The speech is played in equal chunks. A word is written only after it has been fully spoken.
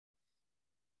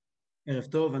ערב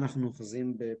טוב, אנחנו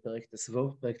אוחזים בפרק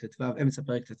ט"ו, פרק ט"ו, אמצע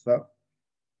פרק ט"ו.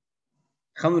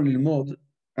 התחלנו ללמוד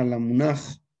על המונח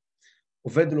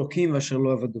עובד אלוקים ואשר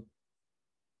לא עבדו.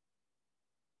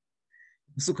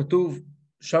 בפסוק כתוב,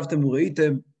 שבתם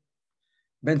וראיתם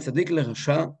בין צדיק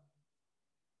לרשע,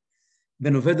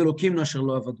 בין עובד אלוקים לאשר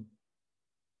לא עבדו.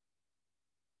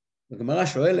 הגמרא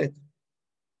שואלת,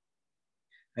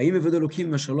 האם עובד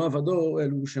אלוקים ואשר לא עבדו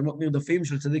אלו שמות נרדפים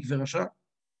של צדיק ורשע?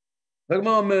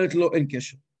 והגמרא אומרת לו, אין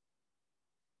קשר.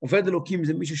 עובד אלוקים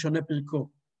זה מי ששונה פרקו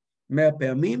 100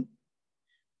 פעמים,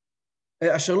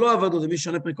 אשר לא עבדו זה מי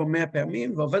ששונה פרקו 100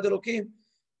 פעמים, ועובד אלוקים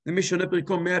זה מי ששונה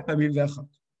פרקו 100 פעמים ואחת.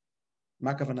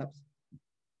 מה הכוונה בזה?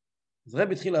 אז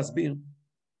רב התחיל להסביר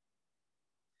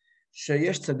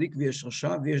שיש צדיק ויש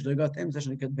רשע ויש דרגת אמצע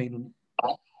שנקראת בינוני.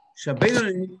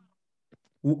 שהבינוני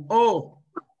הוא או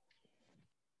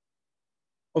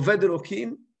עובד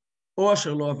אלוקים או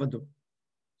אשר לא עבדו.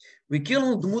 הוא הכיר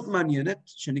לנו דמות מעניינת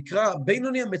שנקרא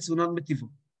בינוני המצונן מטבעו.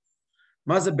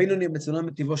 מה זה בינוני המצונן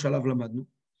מטבעו שעליו למדנו?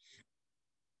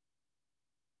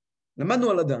 למדנו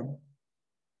על אדם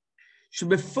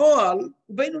שבפועל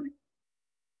הוא בינוני.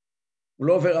 הוא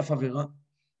לא עובר אף עבירה,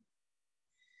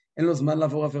 אין לו זמן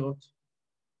לעבור עבירות.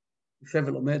 יושב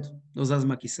ולומד, לא זז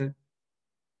מהכיסא,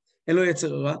 אין לו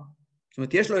יצר הרע, זאת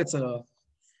אומרת יש לו יצר הרע,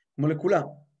 כמו לכולם,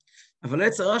 אבל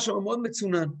היצר הרע שלו מאוד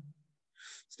מצונן.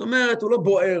 זאת אומרת, הוא לא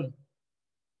בוער,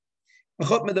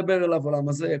 פחות מדבר אליו עולם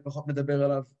הזה, פחות מדבר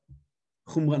אליו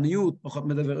חומרניות, פחות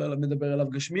מדבר אליו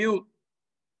גשמיות,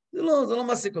 זה לא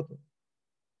מעסיק אותו.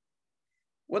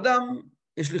 הוא אדם,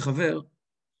 יש לי חבר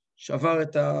שעבר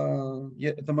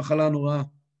את המחלה הנוראה.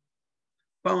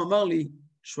 פעם אמר לי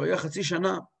שהוא היה חצי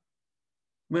שנה,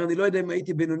 אומר, אני לא יודע אם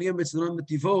הייתי בינוני המצונן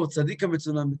מטבעו או צדיק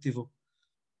המצונן מטבעו.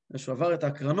 כשהוא עבר את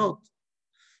ההקרנות,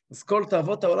 אז כל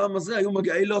תאוות העולם הזה היו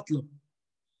מגעילות לו.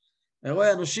 אני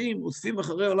רואה אנשים רודפים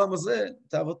אחרי העולם הזה,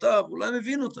 תאוותיו, אולי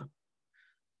מבין אותם.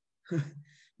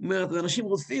 אומרת, ואנשים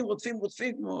רודפים,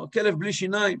 כמו כלב בלי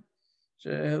שיניים,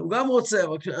 שהוא גם רוצה,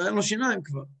 אבל אין לו שיניים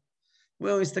כבר.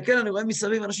 הוא מסתכל, אני רואה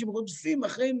מסביב, אנשים רודפים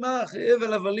אחרי מה? אחרי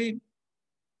הבל הבלים.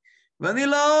 ואני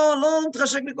לא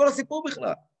מתחשק מכל הסיפור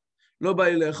בכלל. לא בא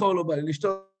לי לאכול, לא בא לי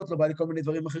לשתות, לא בא לי כל מיני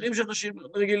דברים אחרים שאנשים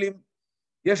רגילים,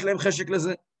 יש להם חשק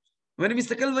לזה. ואני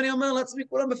מסתכל ואני אומר לעצמי,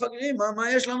 כולם מפגרים,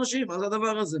 מה יש לאנשים? מה זה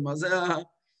הדבר הזה? מה זה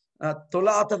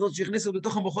התולעת הזאת שהכניסו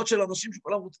בתוך המוחות של אנשים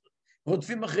שכולם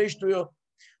רודפים אחרי שטויות?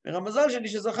 והמזל שלי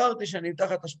שזכרתי שאני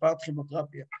תחת השפעת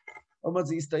כימותרפיה. עוד מעט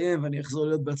זה יסתיים ואני אחזור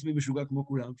להיות בעצמי משוגע כמו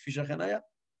כולם, כפי שאכן היה.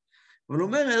 אבל הוא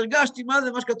אומר, הרגשתי מה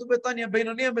זה, מה שכתוב בתניא,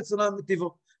 בינוני המצונן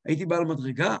מטבעו. הייתי בעל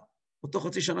מדרגה, אותו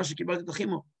חצי שנה שקיבלתי את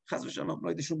הכימו, חס ושלום, לא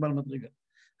הייתי שום בעל מדרגה.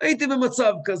 הייתי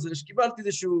במצב כזה, שקיבלתי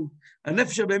איזשהו,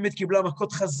 הנפש באמת קיבלה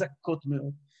מכות חזקות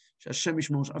מאוד, שהשם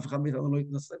ישמור, שאף אחד מאיתנו לא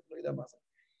יתנסה, לא יודע מה זה.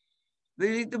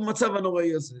 והייתי במצב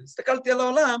הנוראי הזה. הסתכלתי על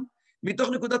העולם, מתוך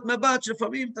נקודת מבט,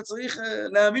 שלפעמים אתה צריך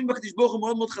להאמין בקדוש ברוך הוא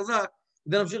מאוד מאוד חזק,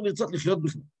 כדי להמשיך לרצות לחיות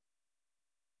בכלל.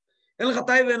 אין לך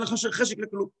תאי ואין לך חשק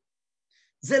לכלום.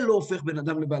 זה לא הופך בן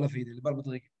אדם לבעל אבידה, לבעל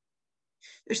מדרגה.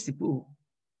 יש סיפור,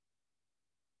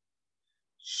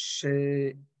 שאינני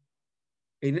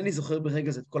זוכר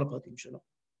ברגע זה את כל הפרטים שלו.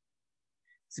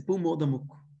 סיפור מאוד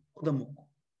עמוק, מאוד עמוק.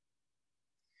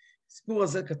 הסיפור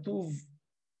הזה כתוב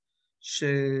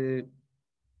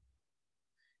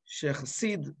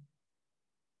שהחסיד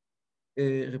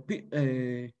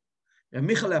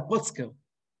רמיכל הפוצקר,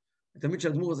 תמיד של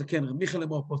הדמור הזה, כן,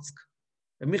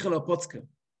 רמיכל הפוצקר,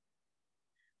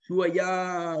 שהוא היה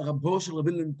רבו של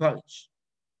רבי פריץ'.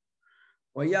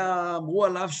 הוא היה, אמרו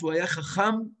עליו שהוא היה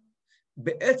חכם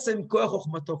בעצם כוח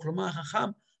חוכמתו, כלומר החכם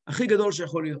הכי גדול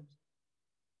שיכול להיות.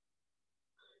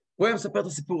 הוא היה מספר את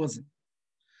הסיפור הזה.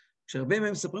 כשהרבה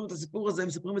מהם מספרים את הסיפור הזה, הם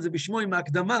מספרים את זה בשמו עם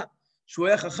ההקדמה, שהוא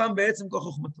היה חכם בעצם כוח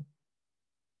חוכמתו.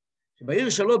 שבעיר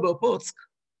שלו באופוצק,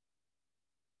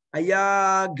 היה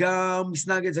גם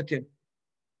מסנגד זקן.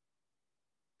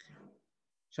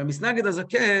 שהמסנגד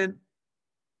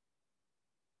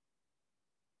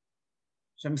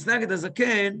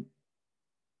הזקן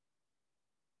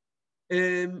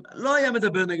לא היה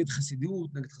מדבר נגד חסידות,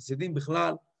 נגד חסידים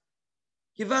בכלל,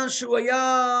 כיוון שהוא היה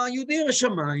יהודי ירא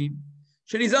שמיים,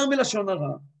 שנזהר מלשון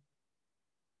הרע,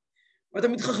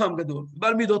 ותמיד חכם גדול,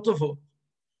 בעל מידות טובות.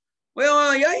 הוא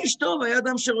היה איש טוב, היה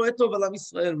אדם שרואה טוב על עם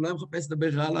ישראל, הוא לא היה מחפש לדבר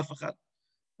רע על אף אחד.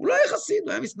 הוא לא היה חסיד,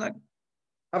 הוא היה מסנגד.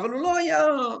 אבל הוא לא היה...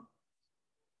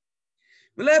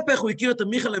 ולהפך, הוא הכיר את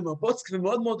מיכאל מהפוצק,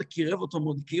 ומאוד מאוד קירב אותו,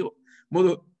 מאוד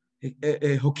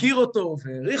הוקיר אותו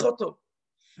והעריך אותו.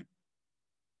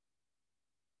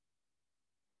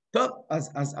 טוב,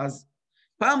 אז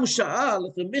פעם הוא שאל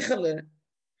את מיכאל,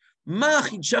 מה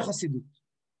חידשה חסידות?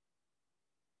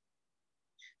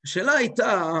 השאלה הייתה,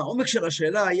 העומק של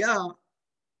השאלה היה,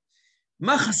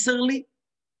 מה חסר לי?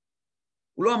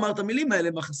 הוא לא אמר את המילים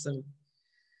האלה, מה חסר לי.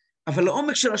 אבל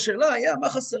העומק של השאלה היה, מה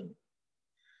חסר לי?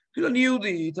 כאילו, אני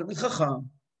יהודי, תלמיד חכם,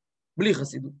 בלי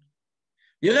חסידות.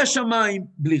 ירא שמיים,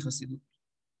 בלי חסידות.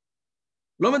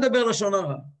 לא מדבר לשון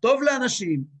הרע, טוב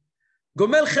לאנשים,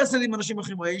 גומל חסד עם אנשים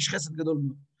אחרים, הוא היה איש חסד גדול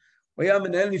מאוד. הוא היה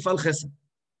מנהל מפעל חסד.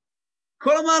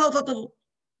 כל המעלות הטובות.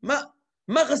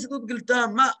 מה חסידות גלתה?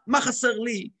 מה חסר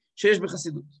לי שיש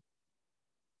בחסידות?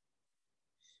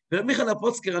 ורב מיכאל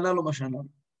הפוצקר ענה לו מה שענה לו.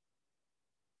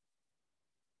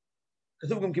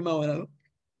 כתוב גם כמה הוא ענה לו.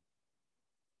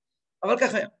 אבל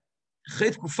ככה היה.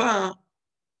 אחרי תקופה,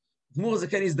 אדמו"ר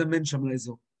הזקן הזדמן שם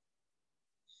לאזור.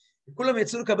 וכולם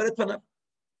יצאו לקבל את פניו.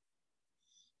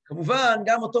 כמובן,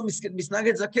 גם אותו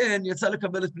מסנגד זקן יצא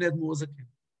לקבל את פני אדמו"ר הזקן.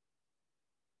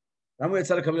 למה הוא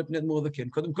יצא לקבל את פני אדמו"ר הזקן?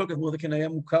 קודם כל, אדמו"ר הזקן היה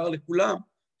מוכר לכולם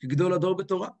כגדול הדור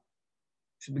בתורה.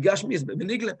 שבגשמי,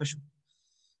 בניגלה פשוט.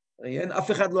 אין,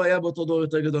 אף אחד לא היה באותו דור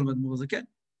יותר גדול מאדמו"ר הזקן.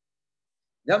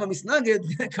 גם המסנגד,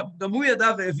 גם הוא ידע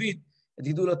והבין את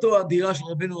גדולתו האדירה של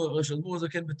רבינו, של אדמו"ר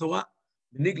הזקן בתורה,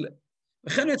 בניגלה.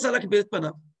 וכן הוא יצא לקבל את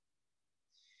פניו.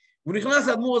 הוא נכנס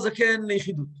לאדמו"ר הזקן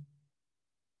ליחידות.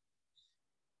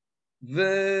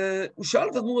 והוא שאל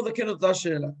את אדמו"ר הזקן אותה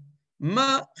שאלה,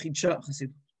 מה חידשה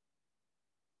החסידות?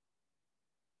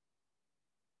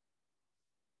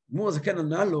 אדמו"ר הזקן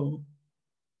ענה לו,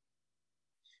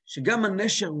 שגם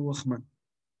הנשר הוא רחמן.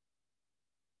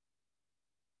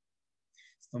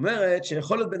 זאת אומרת,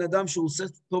 שיכול להיות בן אדם שהוא עושה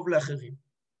טוב לאחרים,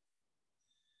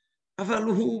 אבל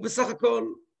הוא בסך הכל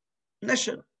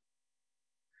נשר.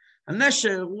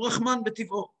 הנשר הוא רחמן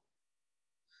בטבעו.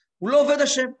 הוא לא עובד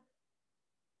השם.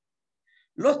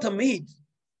 לא תמיד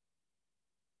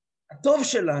הטוב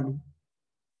שלנו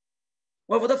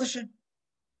הוא עבודת השם.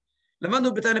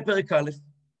 למדנו בתניא פרק א',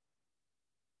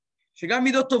 שגם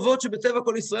מידות טובות שבטבע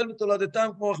כל ישראל ותולדתם,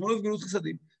 כמו רחמנות וגמילות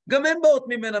חסדים, גם הן באות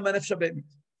ממנה מהנפש הבהמית.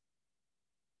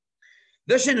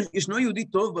 זה שישנו יהודי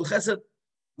טוב, בעל חסד,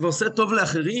 ועושה טוב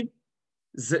לאחרים,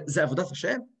 זה עבודת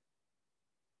השם?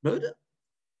 לא יודע.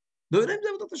 לא יודע אם זה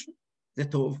עבודת השם. זה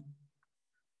טוב.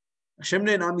 השם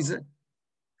נהנה מזה.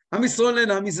 עם ישראל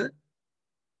נהנה מזה.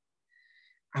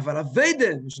 אבל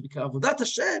הווידן, שנקרא עבודת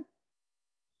השם,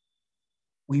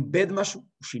 הוא איבד משהו,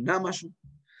 הוא שינה משהו.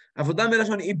 עבודה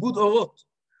מלשון עיבוד אורות.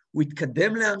 הוא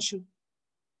התקדם לאנשהו.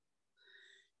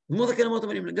 אדמו"ר הזקן אמר את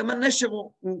המילים, גם הנשר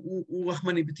הוא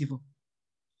רחמני בטבעו.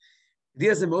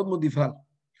 ידיע זה מאוד מאוד נבהל.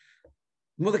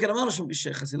 אדמו"ר הזקן אמר לו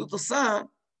שחסידות עושה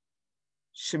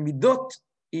שמידות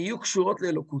יהיו קשורות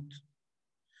לאלוקות.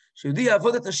 שיהודי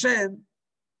יעבוד את השם,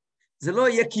 זה לא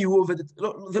יהיה כי הוא עובד,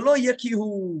 זה לא יהיה כי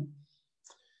הוא...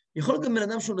 יכול להיות גם בן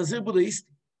אדם שהוא נזיר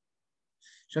בודהיסטי,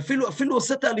 שאפילו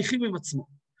עושה תהליכים עם עצמו,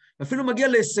 ואפילו מגיע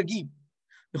להישגים.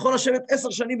 יכול לשבת 10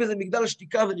 שנים באיזה מגדל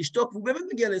השתיקה ולשתוק, והוא באמת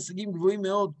מגיע להישגים גבוהים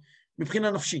מאוד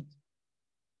מבחינה נפשית.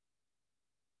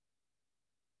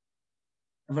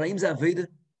 אבל האם זה עבודה?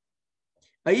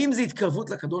 האם זה התקרבות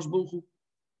לקדוש ברוך הוא?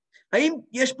 האם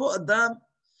יש פה אדם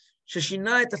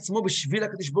ששינה את עצמו בשביל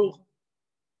הקדוש ברוך הוא?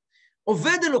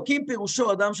 עובד אלוקים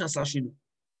פירושו אדם שעשה שינוי,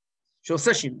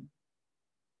 שעושה שינוי.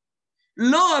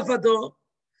 לא עבדו,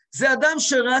 זה אדם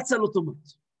שרץ על אוטומט.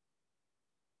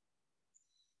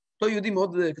 אותו יהודי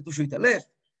מאוד כתוב שהוא התעלף,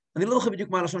 אני לא זוכר בדיוק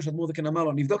מה הלשון שאדמו"ר הזקן אמר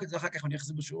לו, אני אבדוק את זה אחר כך ואני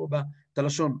אחזיר בשיעור הבא את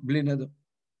הלשון, בלי נדר.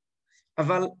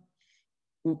 אבל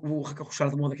הוא אחר כך הוא שאל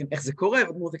את אדמו"ר הזקן איך זה קורה,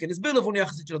 ואדמו"ר הזקן הסביר לו, והוא נהיה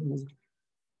חסיד של אדמו"ר הזקן.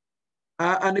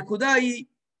 הנקודה היא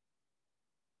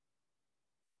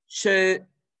שהווידה,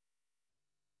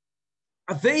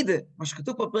 מה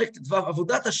שכתוב פה בפרק ט"ו,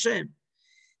 עבודת השם,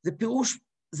 זה פירוש,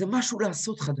 זה משהו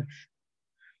לעשות חדש.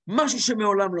 משהו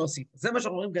שמעולם לא עשית. זה מה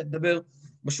שאנחנו אומרים לדבר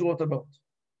בשורות הבאות.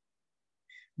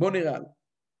 בואו נראה עליו.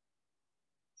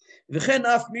 וכן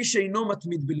אף מי שאינו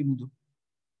מתמיד בלימודו,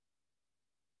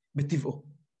 בטבעו.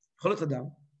 יכול להיות אדם,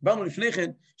 דיברנו לפני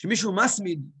כן, שמישהו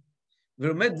מסמיד,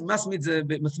 ולומד מסמיד זה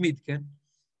מתמיד, כן?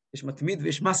 יש מתמיד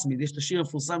ויש מסמיד, יש את השיר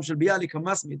המפורסם של ביאליק,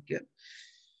 המסמיד, כן?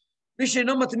 מי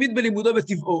שאינו מתמיד בלימודו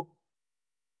בטבעו,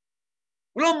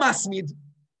 הוא לא מסמיד,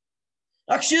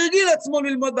 רק שהרגיל עצמו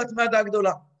ללמוד בהתמדה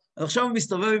הגדולה. אז עכשיו הוא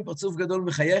מסתובב עם פרצוף גדול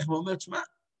מחייך ואומר, תשמע,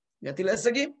 הגעתי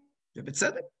להישגים,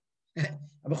 ובצדק.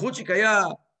 הבחורצ'יק היה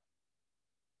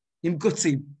עם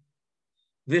קוצים,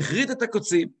 והחריט את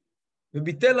הקוצים,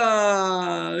 וביטל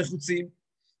הרחוצים,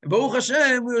 וברוך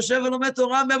השם, הוא יושב ולומד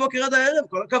תורה מהבוקר עד הערב,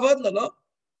 כל הכבוד לו, לא?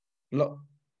 לא.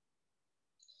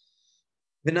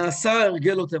 ונעשה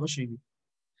הרגל לו טבע שני.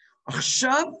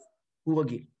 עכשיו הוא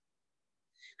רגיל.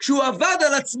 כשהוא עבד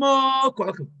על עצמו, כל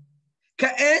הכבוד.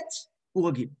 כעת הוא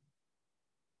רגיל.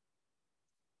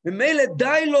 ומילא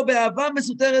די לו באהבה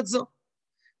מסותרת זו.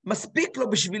 מספיק לו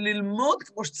בשביל ללמוד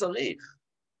כמו שצריך.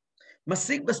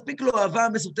 מספיק לו אהבה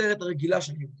המסותרת הרגילה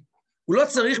של יהודי. הוא לא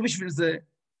צריך בשביל זה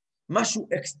משהו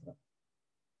אקסטרה.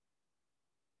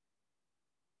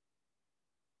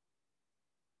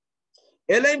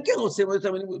 אלא אם כן רוצה עוד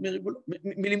יותר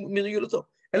מרגולתו.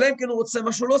 אלא אם כן הוא רוצה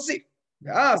משהו להוסיף.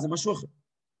 ואז זה משהו אחר.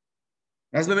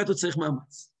 ואז באמת הוא צריך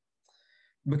מאמץ.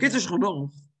 בקיצור שכונו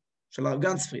של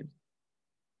הגנצפריד,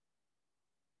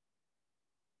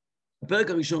 בפרק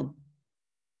הראשון,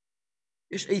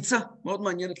 יש עצה מאוד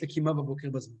מעניינת לקימה בבוקר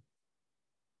בזמן.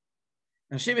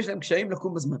 אנשים יש להם קשיים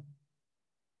לקום בזמן.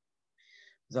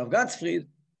 אז הרב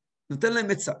גנצפריד נותן להם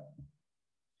עצה.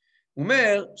 הוא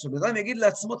אומר, שבאדם יגיד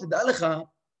לעצמו, תדע לך,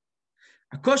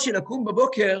 הקושי לקום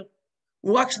בבוקר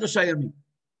הוא רק 3 ימים.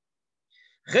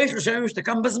 אחרי 3 ימים שאתה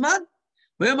קם בזמן,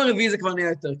 ביום הרביעי זה כבר נהיה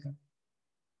יותר קל.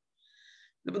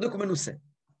 זה בדיוק מנוסה.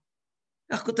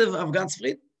 כך כותב הרב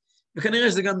גנצפריד,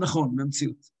 וכנראה שזה גם נכון,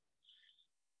 מהמציאות.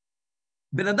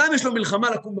 בן אדם יש לו מלחמה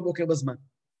לקום בבוקר בזמן.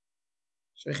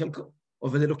 שחלקו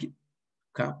עובד אלוקים.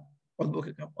 קם, עוד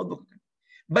בוקר קם, עוד בוקר קם.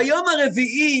 ביום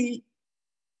הרביעי,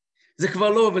 זה כבר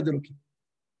לא עובד אלוקים.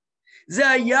 זה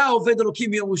היה עובד אלוקים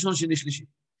מיום ראשון, שני, שלישי.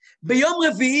 ביום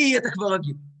רביעי אתה כבר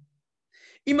רגיל.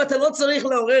 אם אתה לא צריך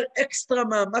לעורר אקסטרה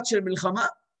מאמץ של מלחמה,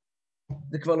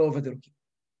 זה כבר לא עובד אלוקים.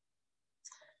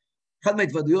 אחד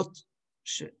מההתוועדויות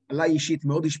שעליי אישית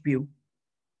מאוד השפיעו,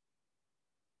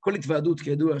 כל התוועדות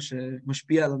כידוע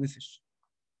שמשפיעה על הנפש.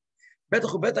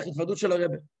 בטח ובטח התוועדות של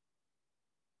הרב.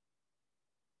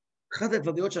 אחת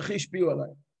ההתוועדויות שהכי השפיעו עליי,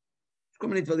 כל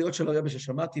מיני התוועדויות של הרב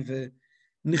ששמעתי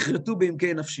ונחרטו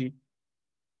בעמקי נפשי,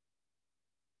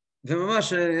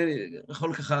 וממש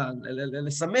יכול ככה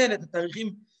לסמן את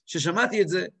התאריכים ששמעתי את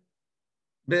זה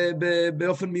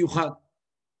באופן מיוחד.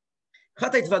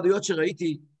 אחת ההתוועדויות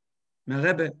שראיתי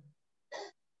מהרבא,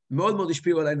 מאוד מאוד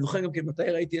השפיעו עליי, אני זוכר גם כן מתי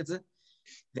ראיתי את זה,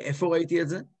 ואיפה ראיתי את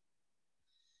זה.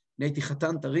 אני הייתי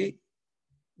חתן טרי,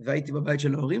 והייתי בבית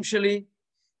של ההורים שלי,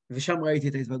 ושם ראיתי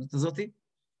את ההתוועדות הזאת. אני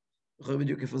זוכר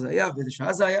בדיוק איפה זה היה, ואיזה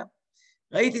שעה זה היה.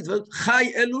 ראיתי התוועדות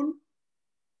חי אלול,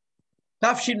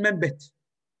 תשמ"ב,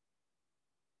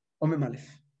 או מ"א.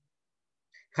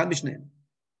 אחד משניהם.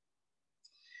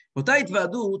 באותה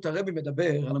התוועדות, הרבי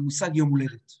מדבר על המושג יום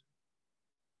הולדת.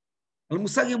 על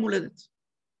המושג יום הולדת.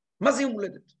 מה זה יום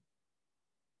הולדת?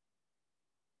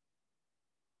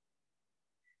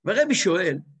 והרבי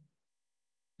שואל,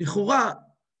 לכאורה,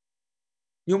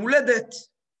 יום הולדת,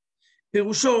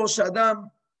 פירושו שאדם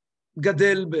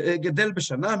גדל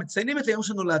בשנה, מציינים את היום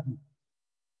שנולדנו.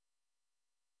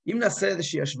 אם נעשה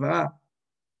איזושהי השוואה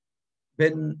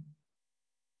בין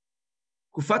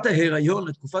תקופת ההיריון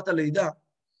לתקופת הלידה,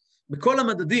 בכל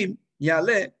המדדים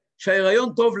יעלה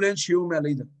שההיריון טוב לאין שיעור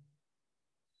מהלידה.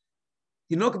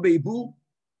 תינוק בעיבור,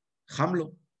 חם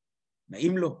לו,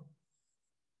 נעים לו,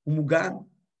 הוא מוגן,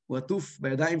 הוא עטוף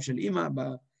בידיים של אמא,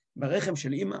 ברחם של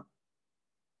אמא.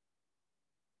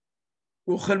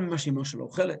 הוא אוכל ממה שאמא שלו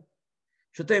אוכלת,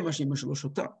 שותה ממה שאמא שלו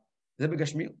שותה. זה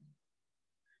בגשמיות.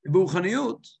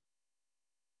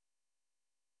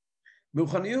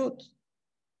 ברוחניות,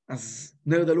 אז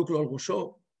נר דלוק לו על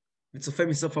ראשו, וצופה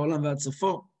מסוף העולם ועד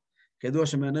סופו, כידוע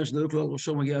שמהנר שדלוק לו על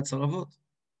ראשו מגיע הצרבות.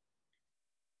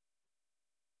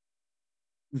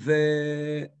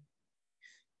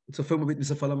 וצופה מביט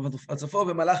מסוף העולם ועד סופו,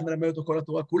 ומלאך מלמד אותו כל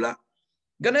התורה כולה.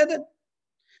 גן עדן.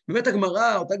 באמת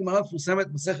הגמרא, אותה גמרא מפורסמת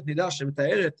מסכת נידה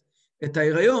שמתארת את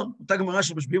ההיריון, אותה גמרא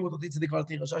שמשביעים אותו צדיק ואל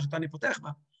תהי רשע שאתה אני פותח בה,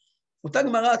 אותה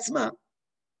גמרא עצמה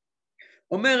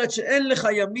אומרת שאין לך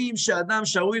ימים שאדם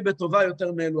שרוי בטובה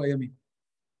יותר מאלו הימים.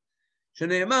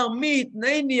 שנאמר, מי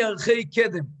יתנני ערכי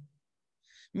קדם?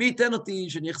 מי ייתן אותי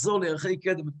שאני אחזור לערכי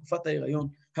קדם בתקופת ההיריון,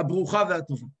 הברוכה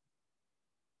והטובה?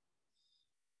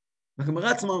 הגמרא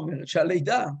עצמה אומרת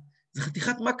שהלידה זה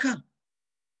חתיכת מכה.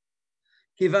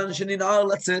 כיוון שננער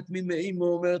לצאת ממאימו,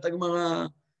 אומרת הגמרא,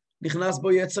 נכנס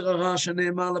בו יצר הרע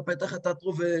שנאמר לפתח אתה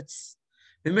רובץ,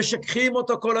 ומשככים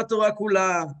אותו כל התורה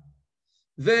כולה,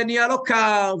 ונהיה לו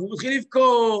קר, והוא מתחיל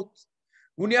לבכות,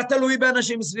 והוא נהיה תלוי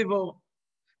באנשים סביבו,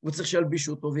 והוא צריך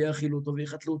שילבישו אותו ויאכילו אותו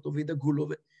ויחתלו אותו וידאגו לו,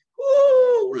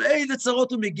 לאיזה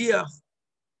צרות הוא מגיח.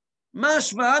 מה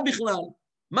ההשוואה בכלל?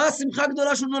 מה השמחה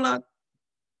הגדולה שהוא נולד?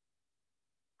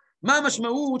 מה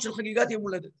המשמעות של חגיגת יום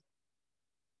הולדת?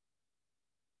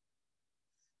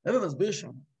 הרב מסביר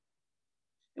שם.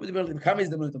 אני מדבר על כמה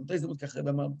הזדמנות, אותה הזדמנות ככה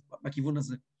בכיוון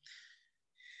הזה.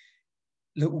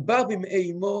 לעובר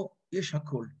במעי אמו יש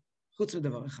הכל, חוץ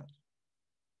מדבר אחד.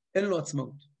 אין לו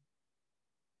עצמאות.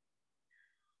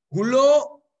 הוא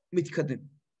לא מתקדם.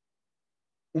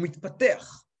 הוא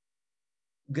מתפתח.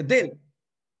 הוא גדל.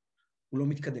 הוא לא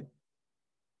מתקדם.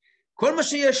 כל מה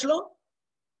שיש לו,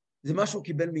 זה מה שהוא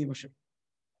קיבל מאמא שלו.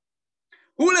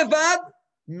 הוא לבד,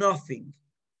 nothing.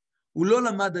 הוא לא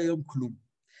למד היום כלום.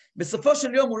 בסופו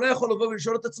של יום הוא לא יכול לבוא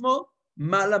ולשאול את עצמו,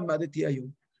 מה למדתי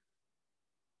היום?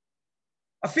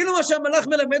 אפילו מה שהמלאך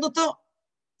מלמד אותו,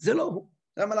 זה לא הוא,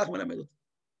 זה המלאך מלמד אותו.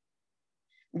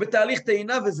 הוא בתהליך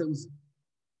טעינה וזהו זה.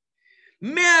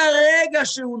 מהרגע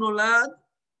שהוא נולד,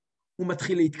 הוא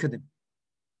מתחיל להתקדם.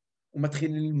 הוא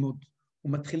מתחיל ללמוד,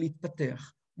 הוא מתחיל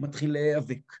להתפתח, הוא מתחיל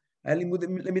להיאבק.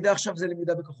 למידה עכשיו זה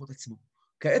למידה בכוחות עצמו.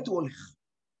 כעת הוא הולך,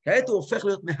 כעת הוא הופך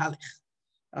להיות מהלך.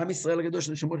 עם ישראל הגדול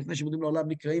של שמות לפני שמודים לעולם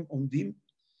נקראים עומדים.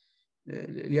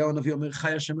 אליהו הנביא אומר,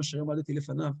 חי השם אשר עמדתי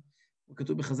לפניו.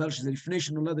 וכתוב בחז"ל שזה לפני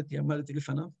שנולדתי עמדתי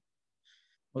לפניו.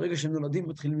 ברגע שהם נולדים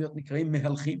מתחילים להיות נקראים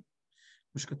מהלכים.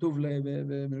 כמו שכתוב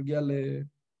בנוגע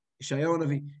לישעיהו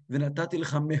הנביא, ונתתי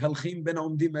לך מהלכים בין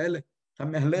העומדים האלה. אתה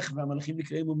מהלך והמהלכים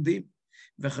נקראים עומדים.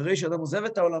 ואחרי שאדם עוזב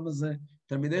את העולם הזה,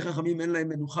 תלמידי חכמים אין להם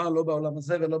מנוחה, לא בעולם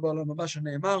הזה ולא בעולם הבא,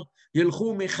 שנאמר,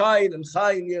 ילכו מחיל אל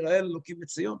חיל יראה אלוקים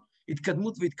בציון.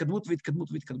 התקדמות והתקדמות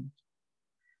והתקדמות והתקדמות.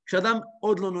 כשאדם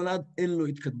עוד לא נולד, אין לו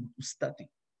התקדמות, הוא סטטי.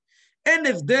 אין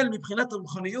הבדל מבחינת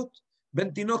הרוחניות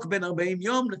בין תינוק בין 40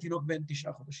 יום לתינוק בין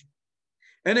 9 חודשים.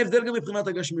 אין הבדל גם מבחינת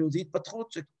הגשמיות, זו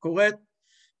התפתחות שקורית,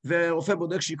 ורופא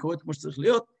בודק שהיא קורית כמו שצריך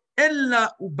להיות, אין לה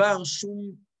עובר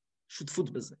שום שותפות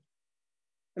בזה.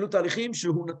 אלו תהליכים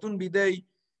שהוא נתון בידי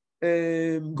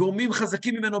גורמים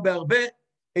חזקים ממנו בהרבה,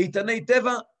 איתני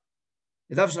טבע,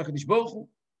 ידיו של הקדוש ברוך הוא,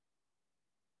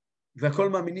 והכל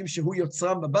מאמינים שהוא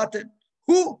יוצרם בבטן,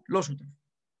 הוא לא שותף.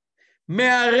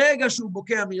 מהרגע שהוא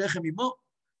בוקע מרחם אמו,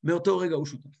 מאותו רגע הוא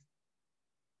שותף.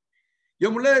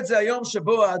 יום הולדת זה היום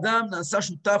שבו האדם נעשה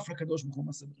שותף לקדוש ברוך הוא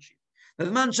מעשה בראשית. זה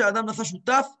הזמן שהאדם נעשה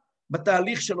שותף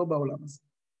בתהליך שלו בעולם הזה.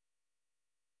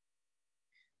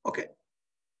 אוקיי.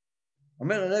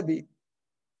 אומר הרבי,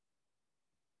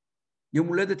 יום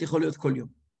הולדת יכול להיות כל יום.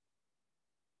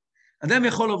 אדם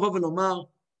יכול לבוא ולומר,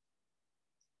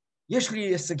 יש לי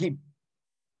הישגים.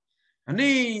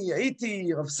 אני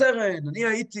הייתי רב סרן, אני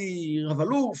הייתי רב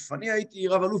אלוף, אני הייתי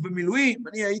רב אלוף במילואים,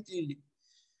 אני הייתי,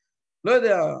 לא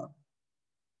יודע,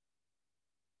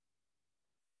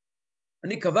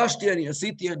 אני כבשתי,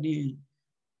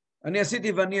 אני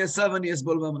עשיתי ואני אעשה ואני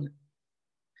אסבול בעמלק.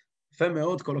 יפה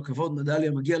מאוד, כל הכבוד,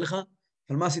 מדליה מגיע לך,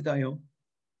 אבל מה עשית היום?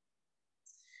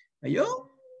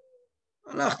 היום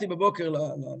הלכתי בבוקר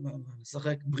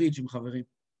לשחק ברידג' עם חברים.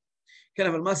 כן,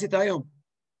 אבל מה עשית היום?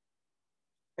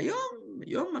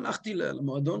 היום הלכתי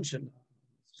למועדון של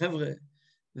חבר'ה,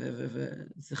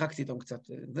 ושיחקתי איתם קצת,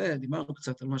 ודיברנו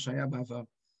קצת על מה שהיה בעבר.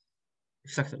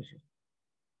 הפסקת לחיות.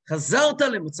 חזרת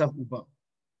למצב עובר.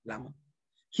 למה?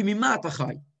 כי ממה אתה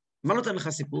חי? מה נותן לך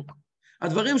סיפוק?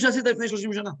 הדברים שעשית לפני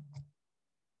 30 שנה.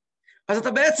 אז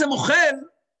אתה בעצם אוכל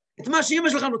את מה שאמא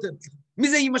שלך נותנת לך. מי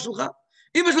זה אמא שלך?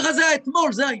 אמא שלך זה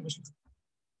האתמול, זה האמא שלך.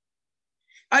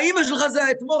 האמא שלך זה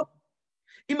האתמול.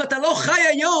 אם אתה לא חי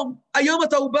היום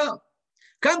אתה עובר.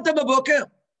 קמת בבוקר,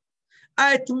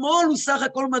 האתמול הוא סך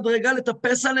הכל מדרגה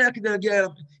לטפס עליה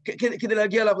כדי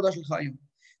להגיע לעבודה שלך היום.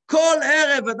 כל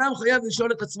ערב אדם חייב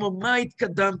לשאול את עצמו, מה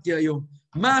התקדמתי היום?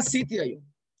 מה עשיתי היום?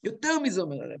 יותר מזה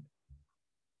אומר הרב.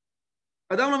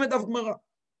 אדם לומד דף גמרא.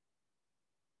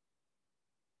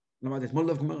 למד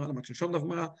אתמול דף גמרא, למד שלשום דף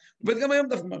גמרא, עובד גם היום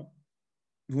דף גמרא.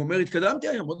 והוא אומר, התקדמתי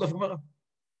היום, עוד דף גמרא.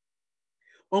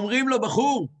 אומרים לו,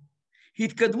 בחור,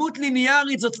 התקדמות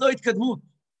ליניארית זאת לא התקדמות.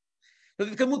 זאת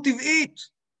התקדמות טבעית.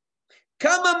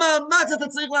 כמה מאמץ אתה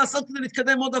צריך לעשות כדי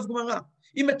להתקדם עוד דף גמרא?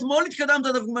 אם אתמול התקדמת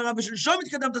דף גמרא, ושלשום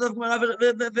התקדמת דף גמרא,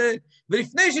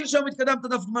 ולפני שלשום התקדמת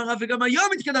דף גמרא, וגם היום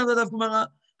התקדמת דף גמרא,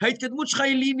 ההתקדמות שלך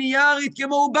היא ליניארית,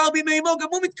 כמו עובר בימי אמו, גם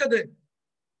הוא מתקדם.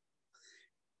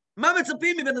 מה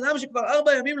מצפים מבן אדם שכבר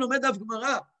 4 ימים לומד דף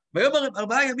גמרא? ביום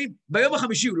 4 ימים, ביום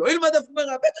החמישי הוא לא ילמד דף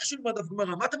גמרא, בטח שילמד דף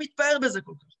גמרא, מה אתה מתפאר בזה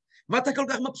כל כך? מה אתה כל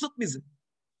כך מבסוט מזה?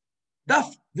 דף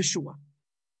ושורה.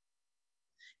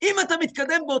 אם אתה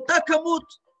מתקדם באותה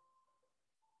כמות,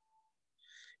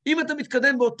 אם אתה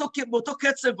מתקדם באותו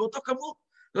קצב, באותו כמות,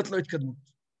 זאת לא התקדמות.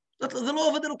 זה לא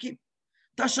עובד אלוקים.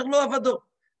 אתה אשר לא עבדו.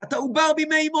 אתה עובר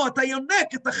בימי אמו, אתה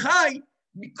יונק, אתה חי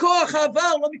מכוח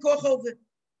העבר, לא מכוח ההווה.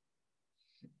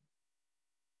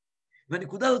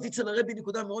 והנקודה הזאת אצל הרבי היא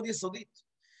נקודה מאוד יסודית.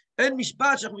 אין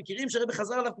משפט שאנחנו מכירים שהרבי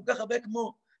חזר עליו כל כך הרבה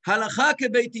כמו הלכה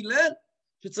כבית הלל,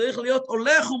 שצריך להיות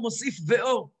הולך ומוסיף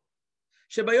ואור.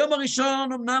 שביום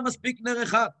הראשון אמנם מספיק נר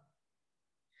אחד,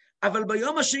 אבל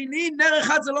ביום השני נר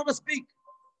אחד זה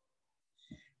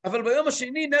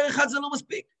לא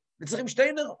מספיק. וצריכים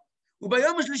 2 נרות.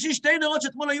 וביום השלישי 2 נרות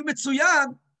שאתמול היו מצוין,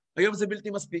 היום זה בלתי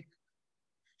מספיק.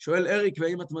 שואל אריק,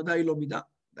 והאם התמדה היא לא מידה?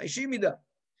 די שהיא מידה.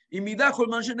 היא מידה כל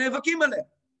מה שנאבקים עליה.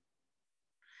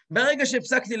 ברגע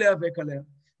שהפסקתי להיאבק עליה,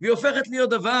 והיא הופכת להיות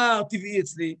דבר טבעי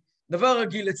אצלי, דבר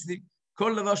רגיל אצלי,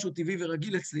 כל דבר שהוא טבעי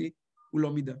ורגיל אצלי, הוא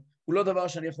לא מידה. הוא לא דבר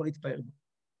שאני יכול להתפאר בו.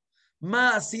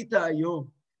 מה עשית היום?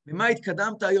 ומה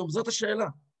התקדמת היום? זאת השאלה.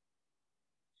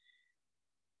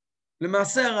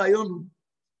 למעשה הרעיון הוא,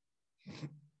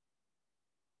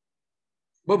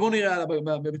 בואו נראה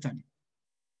בתניא.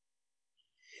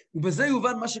 ובזה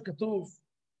יובן מה שכתוב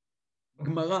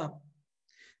בגמרא,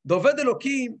 דעובד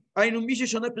אלוקים, היינו מי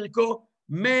ששונה פרקו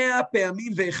 100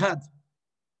 פעמים ואחד.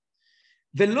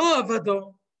 ולא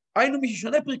עבדו, היינו מי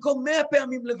ששונה פרקו 100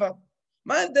 פעמים לבד.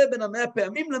 מה ההבדל בין 100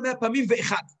 פעמים ל100 פעמים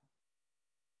ואחד?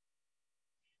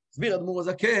 הסביר אדמו"ר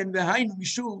הזקן, והיינו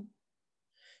משום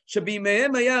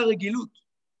שבימיהם היה הרגילות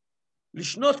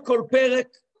לשנות כל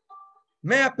פרק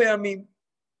 100 פעמים.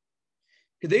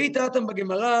 כדי יתאתם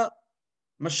בגמרא,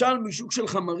 משל משוק של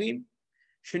חמרים,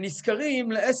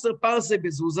 שנזכרים ל10 פרסי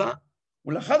בזוזה,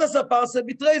 ול11 פרסי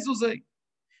בתרי זוזי,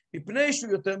 מפני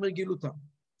שהוא יותר מרגילותם.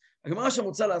 הגמרא שם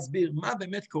רוצה להסביר מה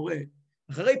באמת קורה,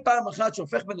 אחרי פעם אחת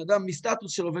שהופך בן אדם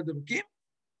מסטטוס של עובד אלוקים,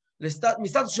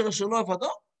 מסטטוס של לא עבדו,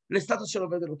 לסטטוס של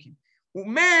עובד אלוקים. הוא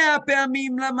 100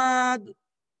 פעמים למד,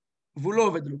 והוא לא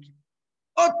עובד אלוקים.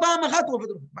 עוד פעם אחת הוא עובד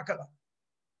אלוקים. מה קרה?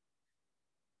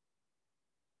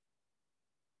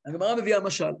 הגמרא מביאה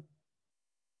משל.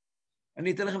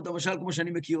 אני אתן לכם את המשל כמו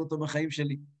שאני מכיר אותו מהחיים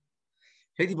שלי.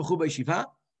 כשהייתי בחור בישיבה,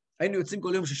 היינו יוצאים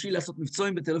כל יום שישי לעשות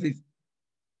מבצועים בתל אביב.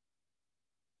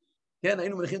 כן,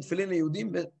 היינו מניחים תפילין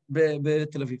ליהודים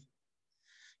בתל אביב.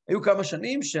 היו כמה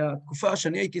שנים שהתקופה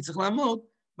שאני הייתי צריך לעמוד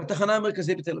בתחנה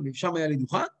המרכזית בתל אביב. שם היה לי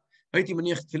דוכן, הייתי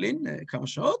מניח תפילין כמה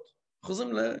שעות, חוזרים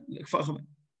לכפר חב"ד.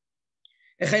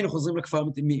 איך היינו חוזרים לכפר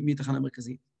מתחנה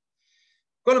המרכזית?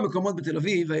 כל המקומות בתל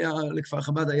אביב לכפר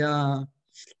חב"ד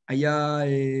היה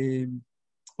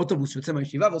אוטובוס שיוצא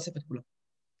מהישיבה ואוסף את כולם.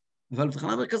 אבל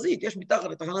בתחנה המרכזית, יש מתחת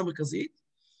לתחנה המרכזית,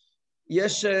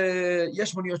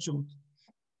 יש מוניות שירות.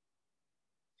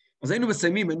 אז היינו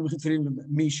מניחים תפילין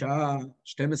משעה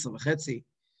 12:30,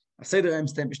 הסדר היה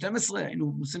מסתיים ב-12,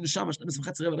 היינו נוסעים לשם,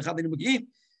 12:30, רבע לאחד היינו מגיעים,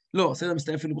 לא, הסדר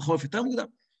מסתיים אפילו בחורף יותר מוקדם,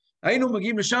 היינו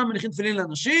מגיעים לשם, מניחים תפילין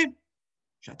לאנשים,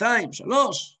 2,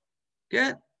 3,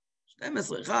 כן?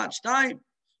 12, 1, 2,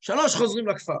 3 חוזרים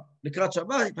לכפר, לקראת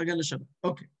שבת, התארגן לשבת,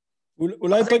 אוקיי.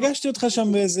 אולי פגשתי אותך שם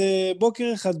באיזה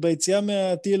בוקר אחד, ביציאה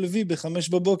מה-TLV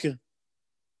ב5 בבוקר.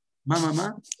 מה?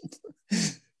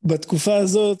 בתקופה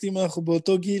הזאת, אם אנחנו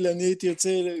באותו גיל, אני הייתי יוצא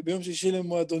ביום שישי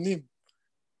למועדונים,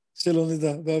 שלא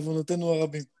נדע, בעוונותינו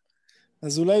הרבים.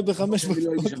 אז אולי ב5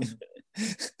 בבוקר.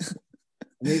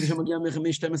 אני הייתי שם מגיע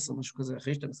מ-12, משהו כזה,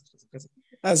 אחרי 12, כזה.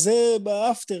 אז זה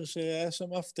באפטר, שהיה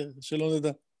שם אפטר, שלא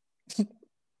נדע.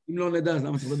 אם לא נדע, אז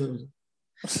למה אתה מדבר על זה?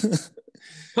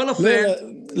 כל אופן...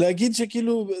 להגיד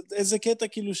שכאילו, איזה קטע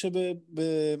כאילו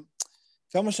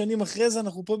כמה שנים אחרי זה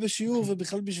אנחנו פה בשיעור,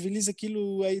 ובכלל בשבילי זה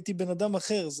כאילו הייתי בן אדם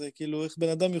אחר, זה כאילו איך בן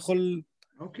אדם יכול...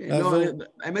 אוקיי, לא,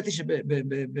 האמת היא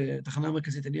שבתחנה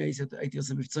המרכזית אני הייתי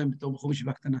עושה מבצעים בתור בחור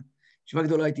בישיבה קטנה. ישיבה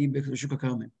גדולה הייתי בשוק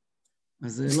הכרמל.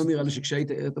 אז לא נראה לי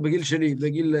שכשהיית, אתה בגיל שלי,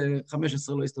 בגיל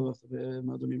 15 לא הסתובבת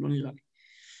במועדונים, לא נראה לי.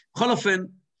 בכל אופן,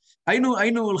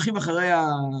 היינו הולכים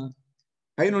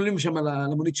היינו עולים שם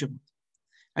למונית שירות.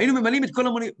 היינו ממלאים את כל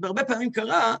המונית, והרבה פעמים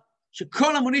קרה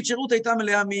שכל המונית שירות הייתה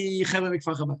מלאה מחבר'ה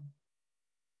מכפר חב"ד.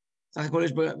 סך הכל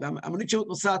המונית שירות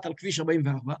נוסעת על כביש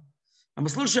 44,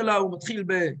 המסלול שלה הוא מתחיל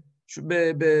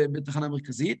בתחנה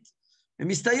מרכזית,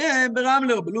 ומסתיים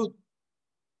ברמלה או בלוד.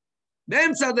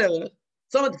 באמצע הדרך,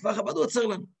 צומת כפר חב"ד הוא עוצר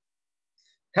לנו.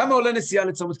 כמה עולה נסיעה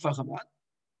לצומת כפר חב"ד?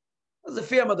 אז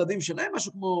לפי המדדים שלהם,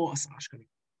 משהו כמו 10 שקלים.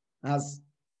 אז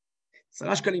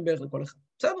 10 שקלים בערך לכל אחד.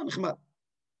 בסדר, נחמד.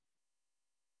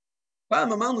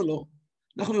 פעם אמרנו לו,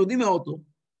 אנחנו יורדים מהאוטו,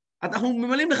 אנחנו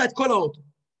ממלאים לך את כל האוטו.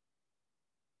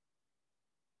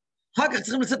 אחר כך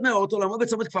צריכים לצאת מהאוטו, לעמוד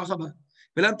בצומת כפר חב"ד,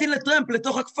 ולהמתין לטרמפ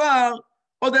לתוך הכפר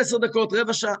עוד 10 דקות,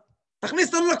 רבע שעה.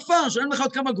 תכניס לנו לכפר, שאין לך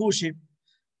עוד כמה גרושים.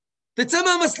 תצא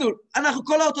מהמסלול,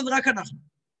 כל האוטו זה רק אנחנו.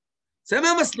 תצא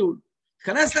מהמסלול,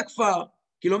 תכנס לכפר, 1.5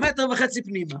 קילומטר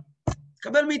פנימה,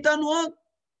 תקבל מאיתנו עוד,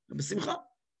 ובשמחה.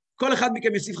 כל אחד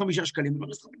מכם יוסיף 5 שקלים, ולא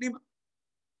נסחק פנימה.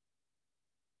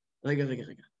 רגע.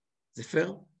 זה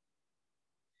פייר?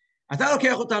 אתה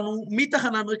לוקח אותנו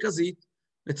מתחנה מרכזית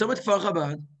לצומת כפר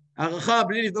חב"ד, הערכה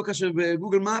בלי לבדוק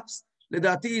בגוגל מפס,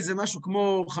 לדעתי זה משהו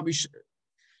כמו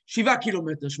 7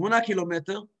 קילומטר, 8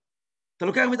 קילומטר, אתה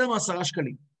לוקח מאיתנו 10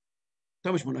 שקלים.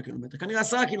 יותר מ8 קילומטר, כנראה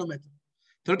 10 קילומטר.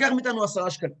 אתה לוקח מאיתנו 10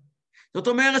 שקלים. זאת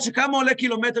אומרת שכמה עולה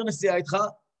קילומטר נסיעה איתך?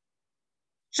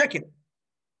 שקל.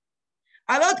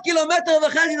 על עוד 1.5 קילומטר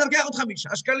אתה לוקח עוד 5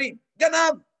 שקלים.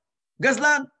 גנב,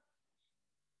 גזלן.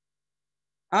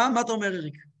 מה אתה אומר,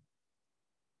 אריק?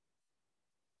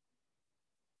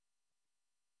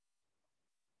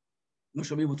 לא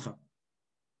שומעים אותך.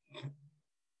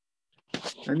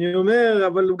 אני אומר,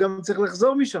 אבל הוא גם צריך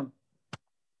לחזור משם.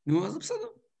 נו, אז זה בסדר.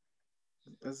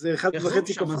 אז זה 1.5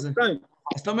 כפול 2.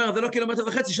 אז אתה אומר, זה לא 1.5 קילומטר,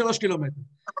 3 קילומטר.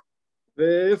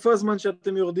 ואיפה הזמן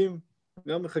שאתם יורדים?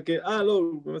 גם מחכה, לא,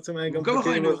 בעצם היה גם מחכה.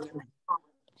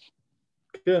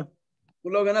 כן.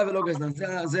 הוא לא גנב ולא גזלן,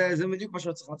 זה בדיוק מה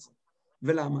שהוא צריך לעשות.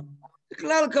 ולמה? זה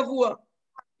כלל קבוע.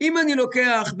 אם אני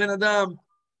לוקח בן אדם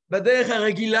בדרך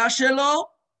הרגילה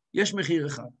שלו, יש מחיר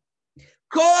אחד.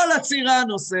 כל הצירה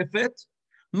הנוספת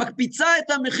מקפיצה את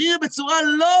המחיר בצורה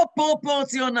לא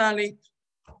פרופורציונלית.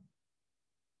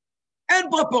 אין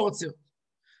פרופורציות.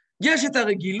 יש את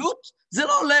הרגילות, זה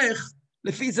לא הולך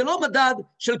לפי, זה לא מדד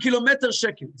של קילומטר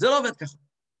שקל, זה לא עובד ככה.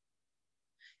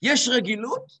 יש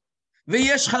רגילות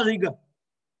ויש חריגה.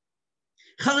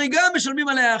 חריגה משלמים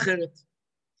עליה אחרת.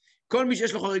 כל מי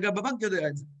שיש לו חריגה בבנק יודע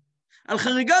את זה. על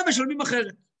חריגה משלמים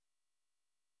אחרת.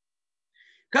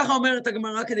 ככה אומרת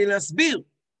הגמרא כדי להסביר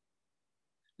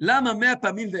למה 100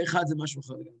 פעמים ואחד זה משהו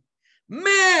אחר. 100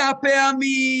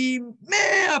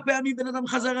 פעמים בן אדם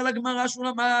חזר על הגמרא שהוא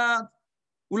למד,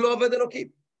 הוא לא עובד אלוקים,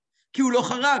 כי הוא לא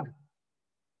חרג.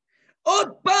 עוד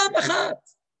פעם אחת,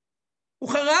 הוא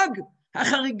חרג.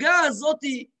 החריגה הזאת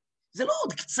זה לא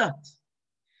עוד קצת,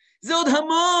 זה עוד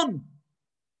המון.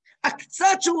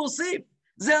 הקצת שהוא הוסיף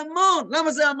זה המון.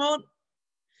 למה זה המון?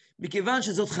 מכיוון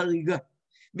שזאת חריגה.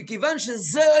 מכיוון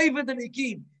שזה עבד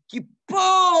אלוקים, כי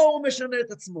פה הוא משנה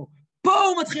את עצמו, פה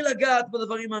הוא מתחיל לגעת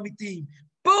בדברים האמיתיים,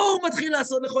 פה הוא מתחיל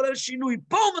לעשות, לחולל שינוי,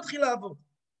 פה הוא מתחיל לעבוד.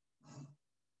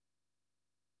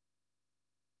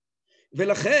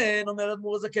 ולכן, אומר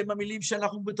אדמו"ר הזקן במילים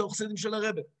שאנחנו בתוך חסידים של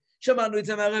הרבי, שמענו את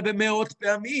זה מהרבי 100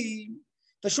 פעמים,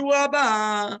 את השורה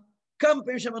הבאה, כמה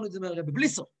פעמים שמענו את זה מהרבי, בלי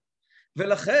סוף.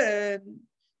 ולכן,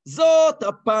 זאת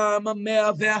הפעם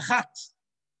 101.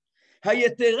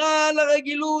 היתרה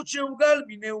לרגילות שהורגל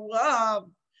מנעוריו,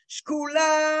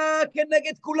 שקולה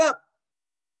כנגד כולם.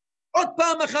 עוד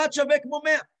פעם אחת שווה כמו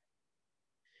 100.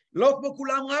 לא כמו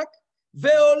כולם רק,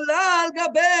 ועולה על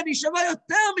גביהם, היא שווה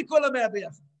יותר מכל 100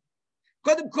 ביחד.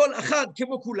 קודם כל, 1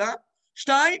 כמו כולם,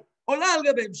 2 עולה על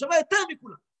גביהם, שווה יותר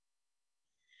מכולם.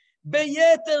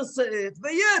 ביתר שאת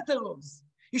ויתר עוז,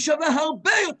 היא שווה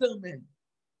הרבה יותר מהם.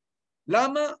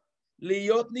 למה?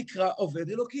 להיות נקרא עובד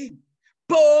אלוקים.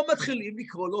 פה מתחילים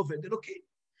לקרוא לו עובד אלוקים.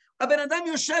 הבן אדם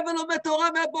יושב ולומד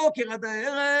תורה מהבוקר עד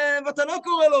הערב, אתה לא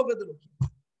קורא לו עובד אלוקים.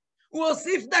 הוא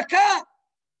הוסיף דקה.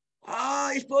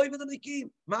 יש פה עובד אלוקים.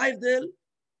 מה ההבדל?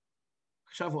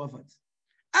 עכשיו הוא עבד.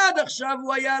 עד עכשיו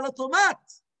הוא היה על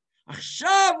אוטומט.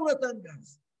 עכשיו הוא נתן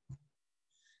גז.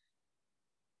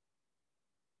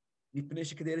 מפני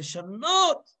שכדי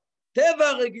לשנות טבע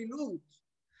הרגילות,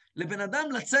 לבן אדם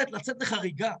לצאת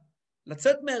לחריגה,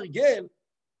 לצאת מהרגל,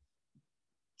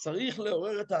 צריך